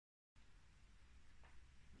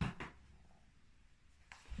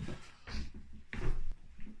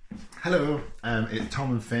Hello, it's Tom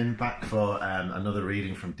and Finn back for another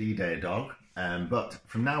reading from D-Day Dog. But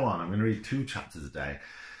from now on, I'm going to read 2 chapters a day.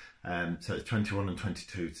 So it's 21 and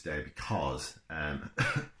 22 today because,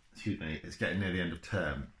 excuse me, it's getting near the end of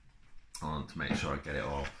term. I want to make sure I get it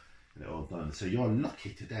all done. So you're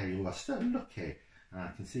lucky today. You are so lucky. And I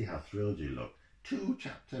can see how thrilled you look. 2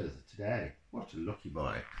 chapters today. What a lucky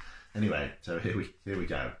boy. Anyway, so here we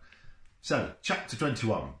go. So, chapter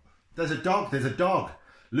 21. There's a dog, there's a dog.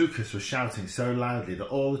 Lucas was shouting so loudly that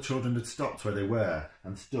all the children had stopped where they were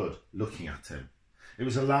and stood looking at him. It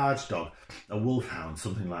was a large dog, a wolfhound,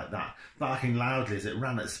 something like that, barking loudly as it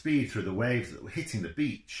ran at speed through the waves that were hitting the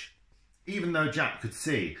beach. Even though Jack could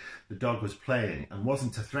see the dog was playing and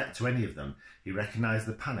wasn't a threat to any of them, he recognised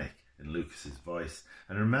the panic in Lucas's voice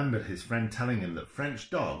and remembered his friend telling him that French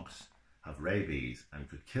dogs have rabies and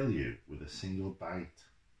could kill you with a single bite.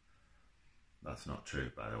 That's not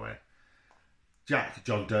true, by the way. Jack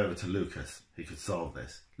jogged over to Lucas. He could solve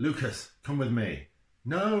this. Lucas, come with me.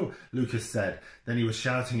 No, Lucas said. Then he was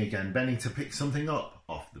shouting again, bending to pick something up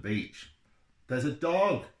off the beach. There's a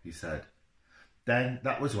dog, he said. Then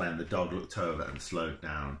that was when the dog looked over and slowed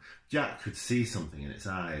down. Jack could see something in its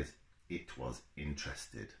eyes. It was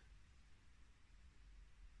interested.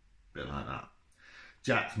 Bit like that.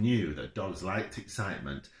 Jack knew that dogs liked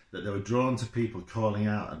excitement, that they were drawn to people calling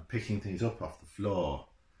out and picking things up off the floor.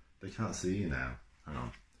 They can't see you now. Hang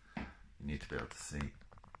on. You need to be able to see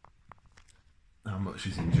how much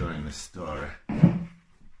he's enjoying this story.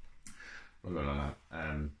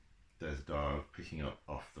 There's a dog picking up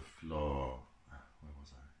off the floor. Where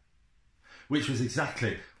was I? Which was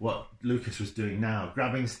exactly what Lucas was doing now,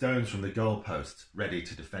 grabbing stones from the goalposts, ready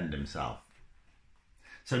to defend himself.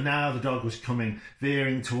 So now the dog was coming,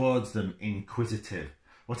 veering towards them, inquisitive.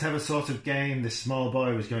 Whatever sort of game this small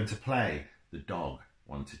boy was going to play, the dog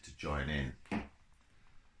wanted to join in.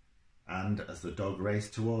 And as the dog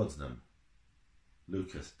raced towards them,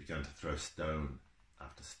 Lucas began to throw stone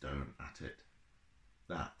after stone at it.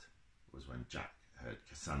 That was when Jack heard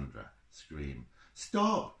Cassandra scream,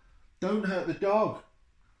 "Stop! Don't hurt the dog!"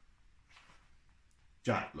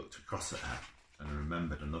 Jack looked across at her and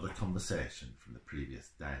remembered another conversation from the previous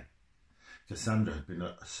day. Cassandra had been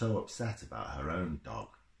so upset about her own dog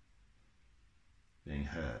being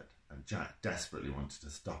hurt, and Jack desperately wanted to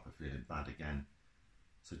stop her feeling bad again.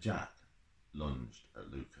 So Jack lunged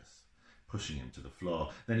at Lucas, pushing him to the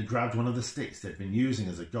floor. Then he grabbed one of the sticks they'd been using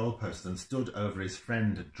as a goalpost and stood over his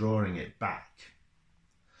friend, drawing it back.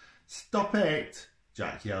 "Stop it!"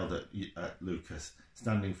 Jack yelled at Lucas,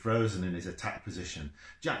 standing frozen in his attack position.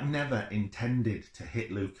 Jack never intended to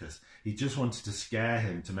hit Lucas. He just wanted to scare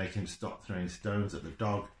him, to make him stop throwing stones at the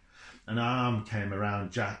dog. An arm came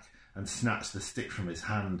around Jack and snatched the stick from his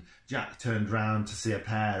hand. Jack turned round to see a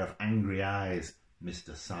pair of angry eyes.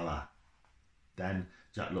 Mr. Salah. Then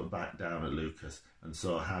Jack looked back down at Lucas and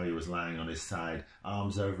saw how he was lying on his side,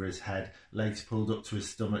 arms over his head, legs pulled up to his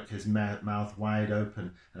stomach, his mouth wide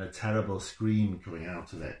open, and a terrible scream coming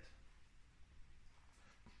out of it.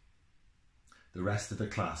 The rest of the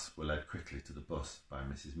class were led quickly to the bus by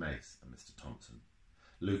Mrs. Mace and Mr. Thompson.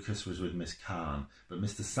 Lucas was with Miss Carn, but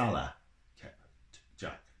Mr. Salah kept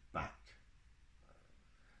Jack back.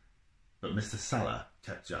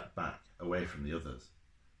 Away from the others.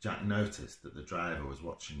 Jack noticed that the driver was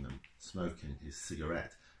watching them, smoking his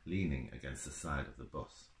cigarette, leaning against the side of the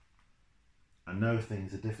bus. "I know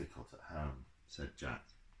things are difficult at home," said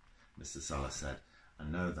Jack. Mr. Salah said, "I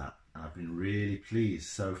know that, and I've been really pleased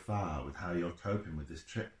so far with how you're coping with this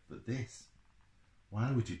trip, but this?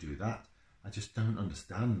 Why would you do that? I just don't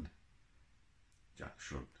understand." Jack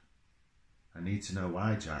shrugged. "I need to know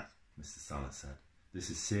why, Jack," Mr. Salah said.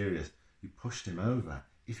 "This is serious. You pushed him over.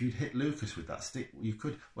 If you'd hit Lucas with that stick, you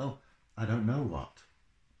could, well, I don't know what."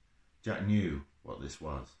 Jack knew what this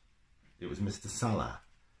was. It was Mr. Salah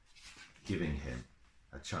giving him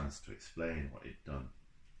a chance to explain what he'd done.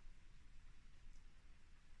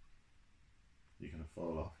 You're going to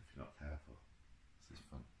fall off if you're not careful. This is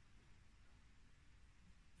fun.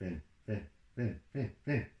 Finn.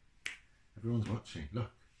 Everyone's watching.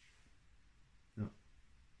 Look.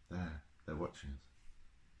 There. They're watching us.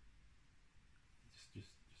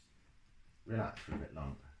 Just relax for a bit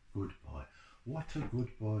longer. Good boy. What a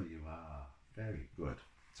good boy you are. Very good.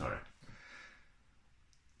 Sorry.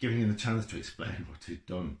 Giving him the chance to explain what he'd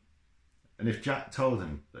done. And if Jack told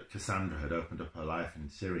him that Cassandra had opened up her life in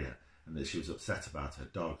Syria and that she was upset about her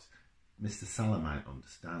dogs, Mr. Salah might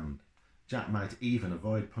understand. Jack might even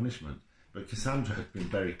avoid punishment, but Cassandra had been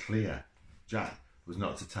very clear. Jack was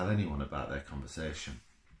not to tell anyone about their conversation.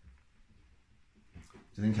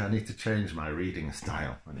 Do you think I need to change my reading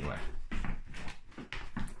style anyway?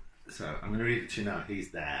 So I'm going to read it to you now.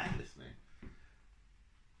 He's there listening.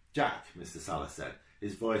 Jack, Mr. Salah said,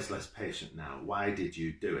 his voice less patient now. Why did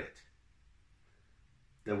you do it?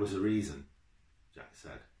 There was a reason, Jack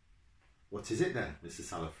said. What is it then? Mr.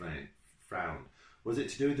 Salah frowned. Was it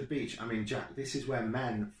to do with the beach? I mean, Jack, this is where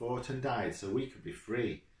men fought and died so we could be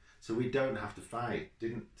free. So we don't have to fight.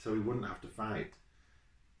 So we wouldn't have to fight.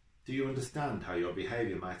 Do you understand how your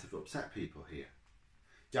behaviour might have upset people here?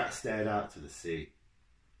 Jack stared out to the sea.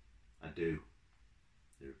 I do,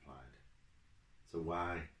 he replied. So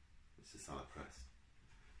why? Mr. Salah pressed.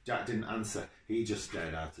 Jack didn't answer. He just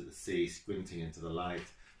stared out at the sea, squinting into the light.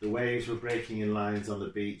 The waves were breaking in lines on the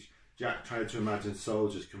beach. Jack tried to imagine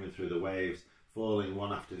soldiers coming through the waves, falling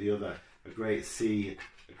one after the other. A great tide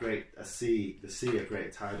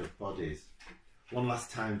of bodies. One last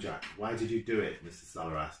time, Jack. Why did you do it? Mr.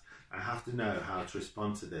 Salah asked. I have to know how to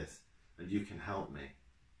respond to this, and you can help me.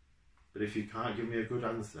 But if you can't give me a good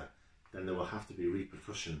answer, then there will have to be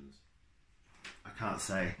repercussions. I can't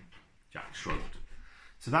say. Jack shrugged.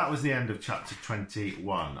 So that was the end of chapter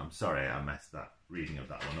 21. I'm sorry I messed that reading of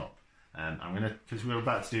that one up. I'm going to, because we're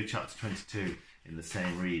about to do chapter 22 in the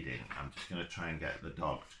same reading, I'm just going to try and get the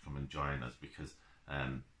dog to come and join us, because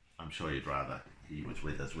I'm sure you'd rather he was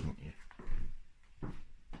with us, wouldn't you?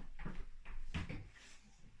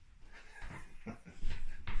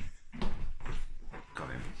 Got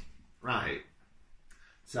him. Right.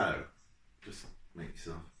 So, just make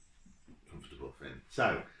yourself comfortable, Finn.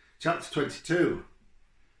 So, chapter 22.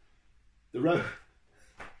 The road...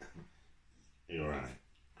 You're all right.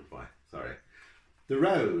 Goodbye. Sorry. The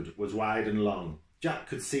road was wide and long. Jack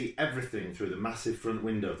could see everything through the massive front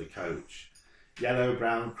window of the coach.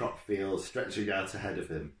 Yellow-brown crop fields stretching out ahead of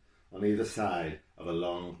him on either side of a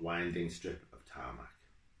long, winding strip of tarmac.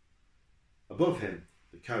 Above him,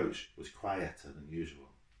 the coach was quieter than usual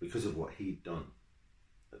because of what he'd done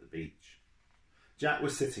at the beach. Jack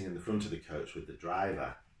was sitting in the front of the coach with the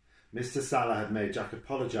driver. Mr. Salah had made Jack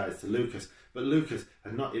apologise to Lucas, but Lucas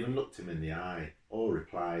had not even looked him in the eye or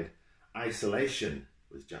replied. Isolation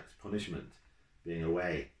was Jack's punishment, being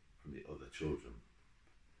away from the other children.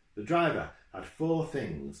 The driver had 4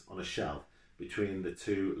 things on a shelf between the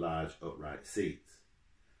 2 large upright seats.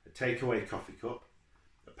 A takeaway coffee cup,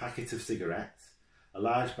 a packet of cigarettes, a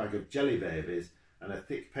large bag of jelly babies, and a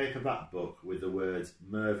thick paperback book with the words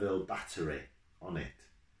Merville Battery on it.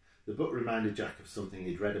 The book reminded Jack of something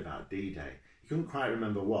he'd read about D-Day. He couldn't quite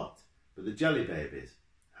remember what, but the jelly babies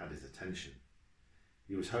had his attention.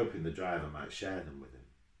 He was hoping the driver might share them with him.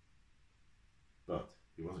 But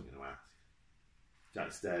he wasn't going to ask.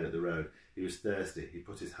 Jack stared at the road. He was thirsty. He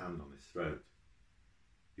put his hand on his throat.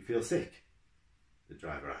 You feel sick? The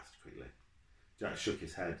driver asked quickly. Jack shook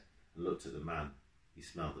his head and looked at the man. He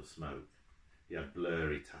smelled of smoke. He had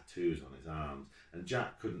blurry tattoos on his arms, and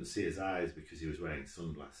Jack couldn't see his eyes because he was wearing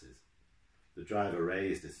sunglasses. The driver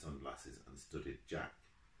raised his sunglasses and studied Jack.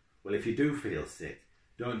 Well, if you do feel sick,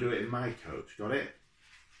 don't do it in my coach, got it?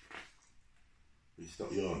 Will you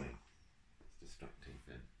stop yawning? It's distracting,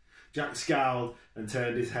 Finn. Jack scowled and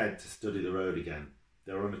turned his head to study the road again.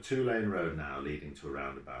 They were on a 2-lane road now, leading to a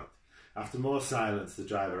roundabout. After more silence, the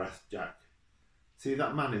driver asked Jack, see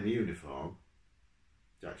that man in the uniform?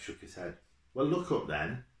 Jack shook his head. Well, look up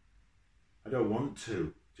then. I don't want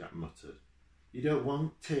to, Jack muttered. You don't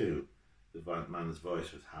want to? The man's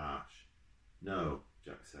voice was harsh. No,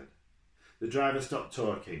 Jack said. The driver stopped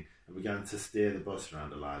talking and began to steer the bus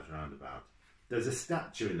round a large roundabout. There's a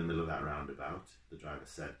statue in the middle of that roundabout, the driver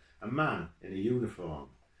said. A man in a uniform.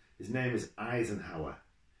 His name is Eisenhower.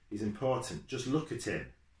 He's important. Just look at him.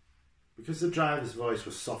 Because the driver's voice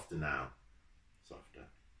was softer now. Softer.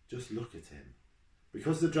 Just look at him.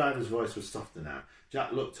 Because the driver's voice was softer now,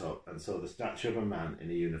 Jack looked up and saw the statue of a man in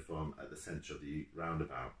a uniform at the centre of the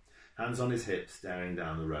roundabout, hands on his hips, staring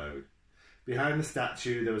down the road. Behind the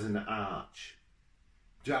statue there was an arch.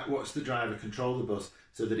 Jack watched the driver control the bus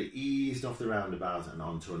so that it eased off the roundabout and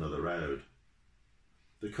onto another road.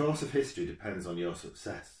 The course of history depends on your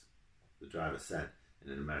success, the driver said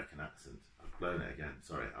in an American accent. I've blown it again.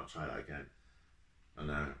 Sorry, I'll try that again. I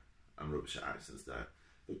know, I'm rubbish at accents though.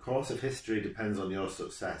 The course of history depends on your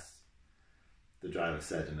success, the driver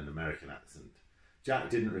said in an American accent. Jack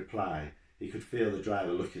didn't reply. He could feel the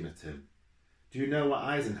driver looking at him. Do you know what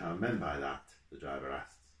Eisenhower meant by that? The driver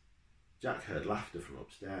asked. Jack heard laughter from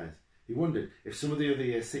upstairs. He wondered if some of the other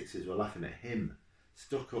Year Sixes were laughing at him,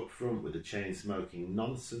 stuck up front with the chain-smoking,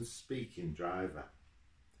 nonsense-speaking driver.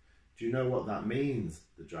 Do you know what that means?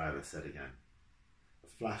 The driver said again. A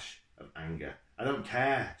flash of anger. I don't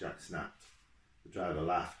care, Jack snapped. The driver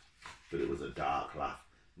laughed, but it was a dark laugh,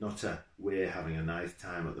 not a we're having a nice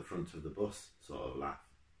time at the front of the bus sort of laugh.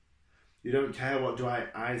 You don't care what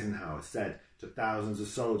Dwight Eisenhower said to thousands of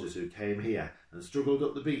soldiers who came here and struggled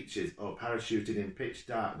up the beaches or parachuted in pitch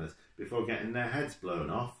darkness before getting their heads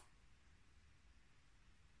blown off.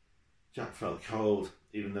 Jack felt cold,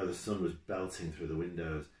 even though the sun was belting through the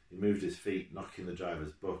windows. He moved his feet, knocking the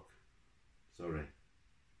driver's book. Sorry,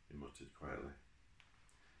 he muttered quietly.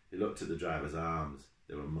 He looked at the driver's arms.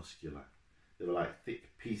 They were muscular. They were like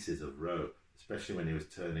thick pieces of rope, especially when he was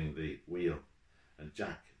turning the wheel. And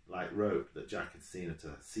like rope that Jack had seen at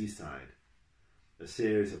a seaside. A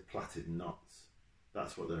series of plaited knots.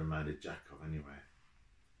 That's what they reminded Jack of anyway.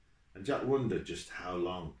 And Jack wondered just how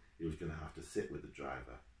long he was going to have to sit with the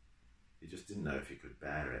driver. He just didn't know if he could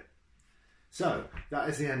bear it. So that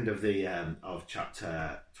is the end of the of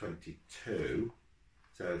chapter 22.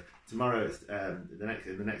 So tomorrow,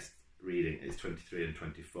 the next reading is 23 and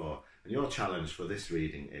 24. And your challenge for this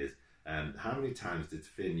reading is how many times did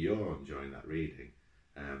Finn yawn during that reading?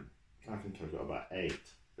 I think I've got about 8,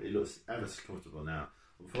 but he looks ever so comfortable now.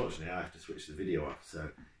 Unfortunately, I have to switch the video off, so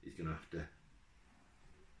he's going to have to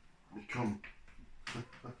become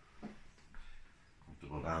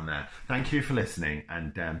comfortable down there. Thank you for listening,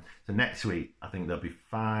 and so next week I think there'll be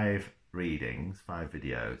 5 readings, 5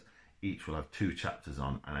 videos. Each will have 2 chapters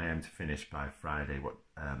on, and I aim to finish by Friday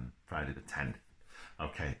the 10th.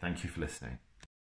 Okay, thank you for listening.